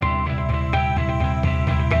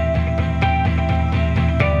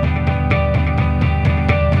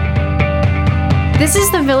This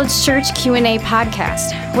is the Village Church Q&A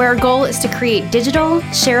podcast, where our goal is to create digital,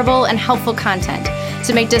 shareable, and helpful content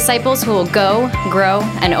to make disciples who will go, grow,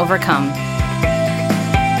 and overcome.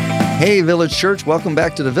 Hey, Village Church. Welcome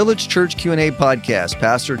back to the Village Church Q&A podcast.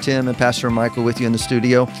 Pastor Tim and Pastor Michael with you in the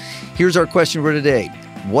studio. Here's our question for today.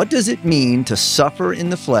 What does it mean to suffer in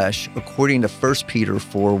the flesh according to 1 Peter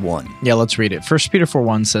 4:1? Yeah, let's read it. 1 Peter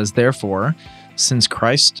 4:1 says, "Therefore, since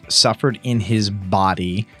Christ suffered in his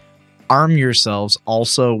body, arm yourselves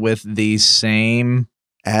also with the same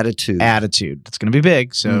Attitude. It's going to be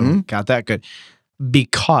big, so got that good.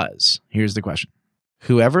 Because, here's the question,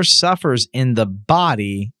 whoever suffers in the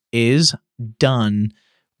body is done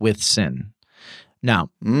with sin." Now,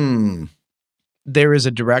 there is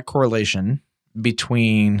a direct correlation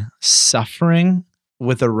between suffering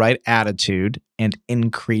with the right attitude and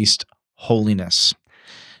increased holiness.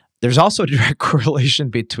 There's also a direct correlation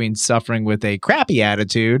between suffering with a crappy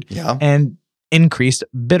attitude and increased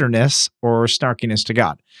bitterness or snarkiness to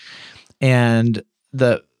God. And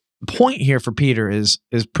the point here for Peter is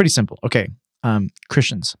pretty simple. Okay,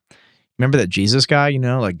 Christians, remember that Jesus guy,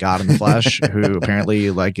 like God in the flesh, who apparently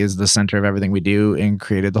is the center of everything we do and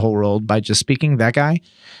created the whole world by just speaking? That guy,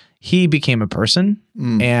 he became a person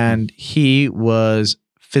and he was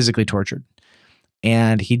physically tortured.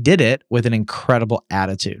 And he did it with an incredible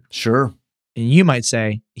attitude. Sure. And you might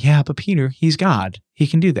say, yeah, but Peter, he's God. He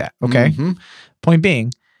can do that. Okay. Point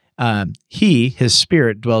being, his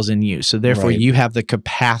spirit dwells in you. So therefore you have the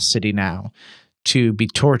capacity now to be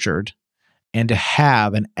tortured and to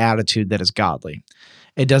have an attitude that is godly.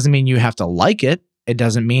 It doesn't mean you have to like it. It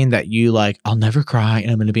doesn't mean that you I'll never cry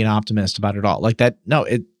and I'm going to be an optimist about it all. Like that. No,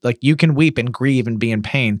 you can weep and grieve and be in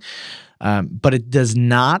pain. But it does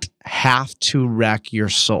not have to wreck your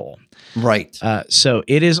soul. Right. So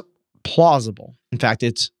it is plausible. In fact,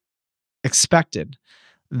 it's expected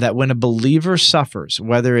that when a believer suffers,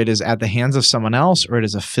 whether it is at the hands of someone else or it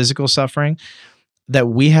is a physical suffering, that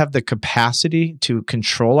we have the capacity to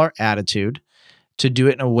control our attitude, to do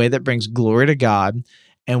it in a way that brings glory to God.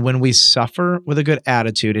 And when we suffer with a good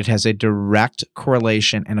attitude, it has a direct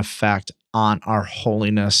correlation and effect on our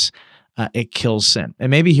holiness. It kills sin.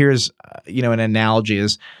 And maybe here's, an analogy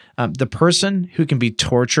is the person who can be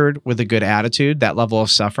tortured with a good attitude, that level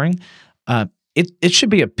of suffering, it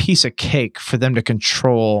should be a piece of cake for them to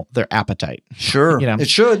control their appetite. Sure, it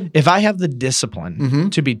should. If I have the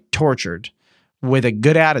discipline to be tortured with a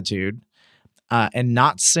good attitude and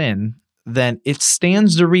not sin, then it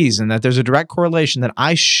stands to reason that there's a direct correlation that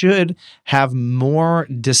I should have more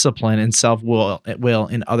discipline and self-will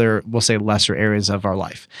in other, we'll say, lesser areas of our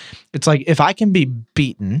life. It's like if I can be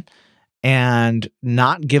beaten and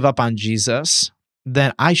not give up on Jesus,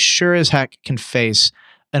 then I sure as heck can face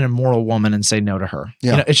an immoral woman and say no to her.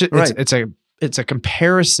 Yeah, it's a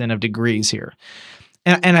comparison of degrees here.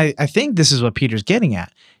 And I think this is what Peter's getting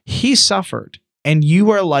at. He suffered, and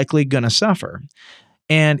you are likely going to suffer.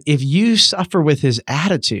 And if you suffer with his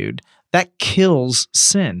attitude, that kills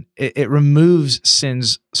sin. It removes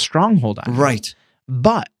sin's stronghold on you. Right.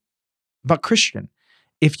 But Christian,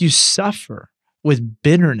 if you suffer with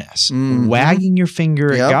bitterness, wagging your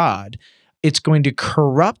finger at God, it's going to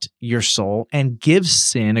corrupt your soul and give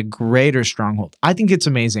sin a greater stronghold. I think it's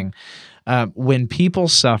amazing. When people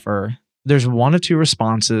suffer, there's one or two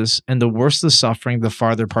responses, and the worse the suffering, the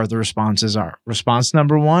farther apart the responses are. Response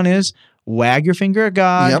number one is wag your finger at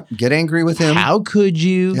God. Yep. Get angry with him. How could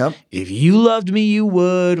you? Yep. If you loved me, you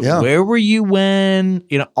would. Yeah. Where were you when?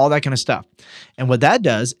 All that kind of stuff. And what that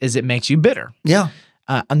does is it makes you bitter. Yeah.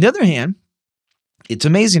 On the other hand, it's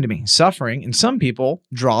amazing to me. Suffering in some people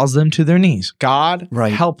draws them to their knees. God,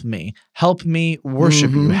 help me. Help me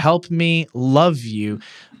worship you. Help me love you.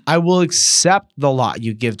 I will accept the lot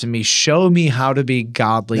you give to me. Show me how to be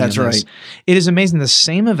godly. That's in this. right. It is amazing. The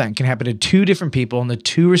same event can happen to two different people, and the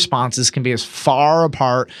two responses can be as far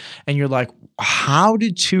apart. And you're like, how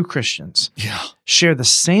did two Christians share the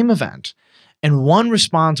same event, and one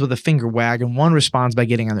responds with a finger wag, and one responds by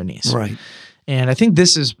getting on their knees? Right. And I think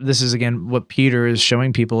this is again what Peter is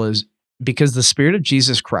showing people is because the Spirit of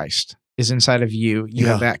Jesus Christ is inside of you. You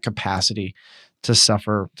have that capacity to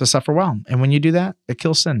suffer well. And when you do that, it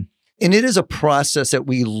kills sin. And it is a process that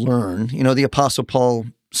we learn. The Apostle Paul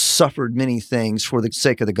suffered many things for the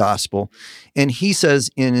sake of the gospel. And he says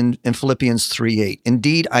in Philippians 3:8,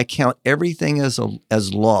 "Indeed, I count everything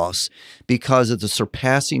as loss because of the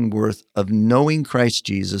surpassing worth of knowing Christ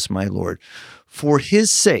Jesus, my Lord. For his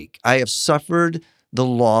sake, I have suffered the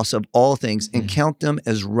loss of all things and count them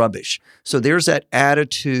as rubbish." So there's that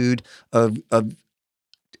attitude of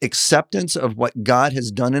acceptance of what God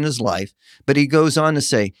has done in his life. But he goes on to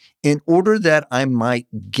say, in order that I might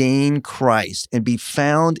gain Christ and be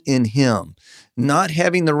found in him, not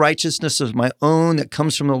having the righteousness of my own that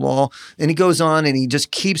comes from the law. And he goes on and he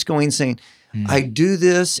just keeps going saying, I do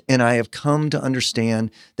this and I have come to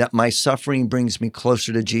understand that my suffering brings me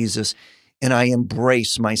closer to Jesus and I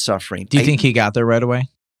embrace my suffering. Do you think he got there right away?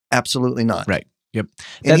 Absolutely not. Right. Yep.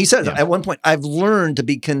 And he says at one point, I've learned to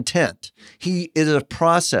be content. It is a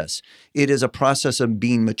process. It is a process of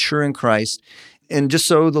being mature in Christ. And just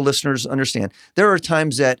so the listeners understand, there are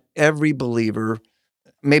times that every believer,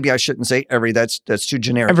 maybe I shouldn't say every, that's too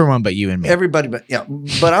generic. Everyone but you and me. Everybody but, yeah.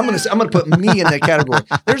 But I'm gonna put me in that category.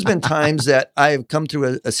 There's been times that I've come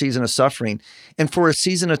through a season of suffering. And for a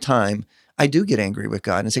season of time, I do get angry with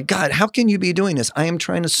God and say, God, how can you be doing this? I am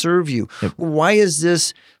trying to serve you. Yep. Why is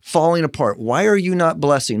this falling apart? Why are you not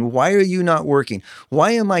blessing? Why are you not working?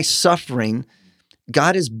 Why am I suffering?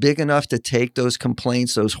 God is big enough to take those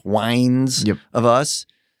complaints, those whines of us,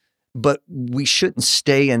 but we shouldn't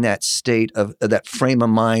stay in that state of that frame of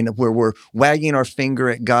mind where we're wagging our finger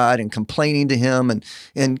at God and complaining to him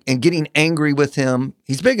and getting angry with him.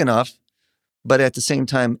 He's big enough, but at the same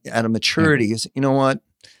time, out of maturity, is, you know what?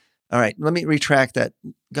 All right, let me retract that.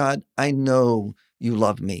 God, I know you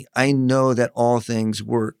love me. I know that all things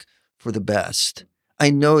work for the best. I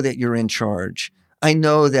know that you're in charge. I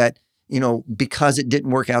know that, because it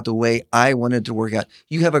didn't work out the way I wanted to work out,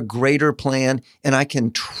 you have a greater plan and I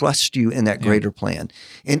can trust you in that greater plan.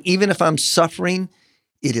 And even if I'm suffering,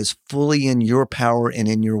 it is fully in your power and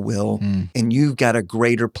in your will. And you've got a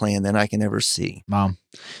greater plan than I can ever see. Wow.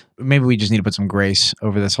 Maybe we just need to put some grace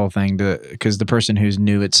over this whole thing because the person who's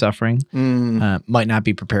new at suffering might not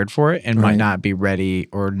be prepared for it and might not be ready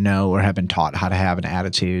or know or have been taught how to have an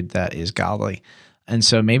attitude that is godly. And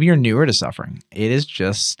so maybe you're newer to suffering. It is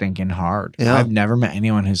just stinking hard. Yeah. I've never met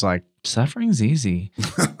anyone who's like, suffering's easy.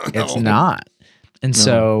 It's not. And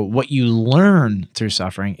so what you learn through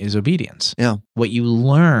suffering is obedience. Yeah. What you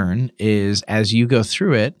learn is as you go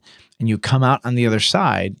through it and you come out on the other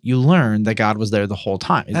side, you learn that God was there the whole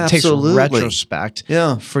time. It Absolutely. takes retrospect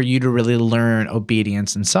for you to really learn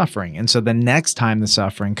obedience and suffering. And so the next time the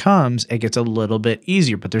suffering comes, it gets a little bit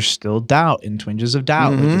easier, but there's still doubt and twinges of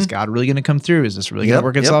doubt. Like, is God really going to come through? Is this really going to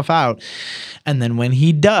work itself out? And then when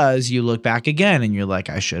he does, you look back again and you're like,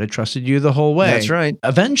 I should have trusted you the whole way. That's right.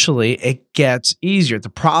 Eventually, it gets easier. The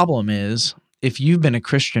problem is if you've been a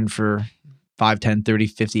Christian for 5, 10, 30,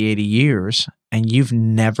 50, 80 years, and you've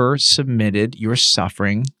never submitted your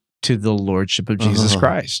suffering to the lordship of Jesus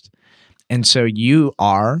Christ. And so you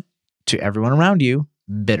are, to everyone around you,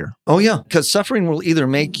 bitter. Oh, yeah. Because suffering will either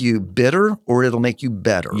make you bitter or it'll make you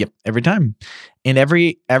better. Yep, every time. In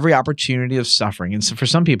every opportunity of suffering, and so for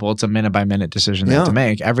some people, it's a minute-by-minute decision they have to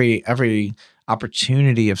make. Every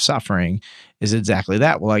opportunity of suffering is exactly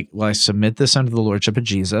that. Will I submit this under the lordship of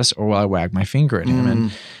Jesus, or will I wag my finger at him?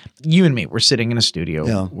 And you and me, we're sitting in a studio.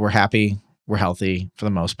 Yeah. We're happy. We're healthy for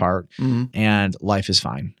the most part, and life is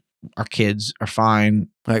fine. Our kids are fine.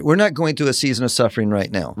 Right. We're not going through a season of suffering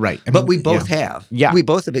right now. Right. But we both have. Yeah. We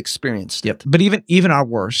both have experienced it. But even our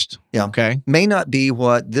worst, may not be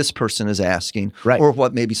what this person is asking or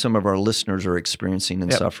what maybe some of our listeners are experiencing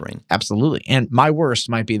in suffering. Absolutely. And my worst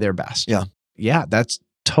might be their best. Yeah. Yeah, that's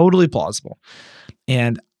totally plausible.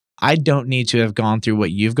 And I don't need to have gone through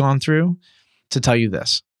what you've gone through to tell you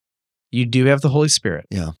this. You do have the Holy Spirit.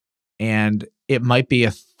 Yeah. And it might be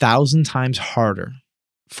 1,000 times harder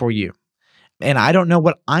for you. And I don't know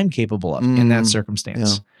what I'm capable of in that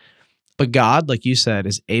circumstance. Yeah. But God, like you said,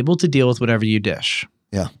 is able to deal with whatever you dish.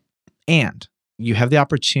 Yeah. And you have the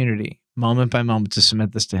opportunity, moment by moment, to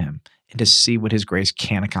submit this to him and to see what his grace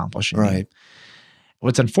can accomplish in you.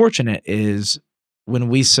 What's unfortunate is when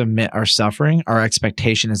we submit our suffering, our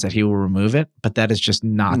expectation is that he will remove it, but that is just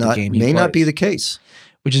not the game he plays. May not be the case.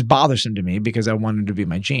 Which is bothersome to me because I wanted to be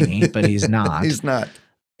my genie, but he's not. He's not.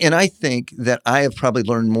 And I think that I have probably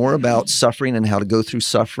learned more about suffering and how to go through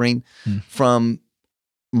suffering from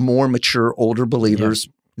more mature, older believers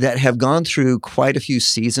that have gone through quite a few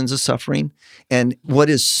seasons of suffering. And what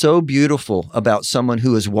is so beautiful about someone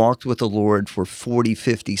who has walked with the Lord for 40,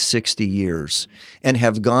 50, 60 years and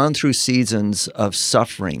have gone through seasons of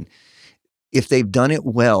suffering, if they've done it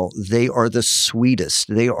well, they are the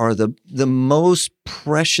sweetest. They are the most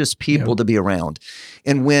precious people to be around.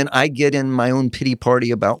 And when I get in my own pity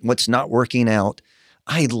party about what's not working out,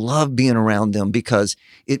 I love being around them because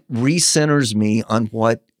it recenters me on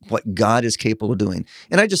what God is capable of doing.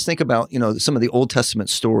 And I just think about, some of the Old Testament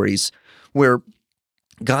stories where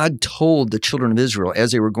God told the children of Israel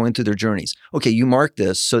as they were going through their journeys, okay, you mark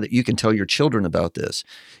this so that you can tell your children about this,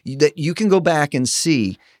 that you can go back and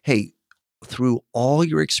see, hey, through all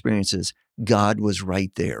your experiences, God was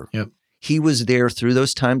right there. Yep. He was there through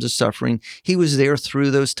those times of suffering. He was there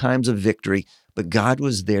through those times of victory, but God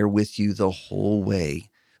was there with you the whole way.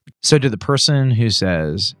 So to the person who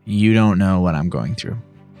says, you don't know what I'm going through,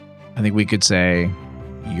 I think we could say,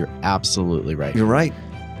 you're absolutely right. You're right.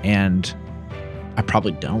 And I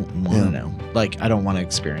probably don't want to know. Like, I don't want to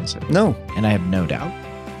experience it. No. And I have no doubt.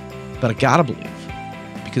 But I got to believe,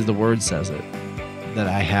 because the word says it, that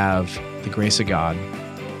I have the grace of God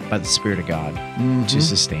by the Spirit of God to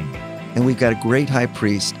sustain me. And we've got a great high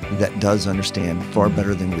priest that does understand far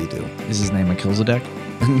better than we do. Is his name Melchizedek?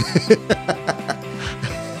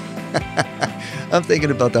 I'm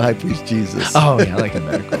thinking about the high priest Jesus. Oh, yeah, I like him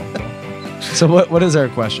better. Cool. So what is our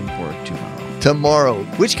question for tomorrow? Tomorrow,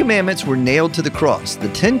 which commandments were nailed to the cross? The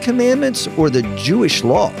 10 Commandments or the Jewish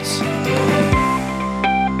laws?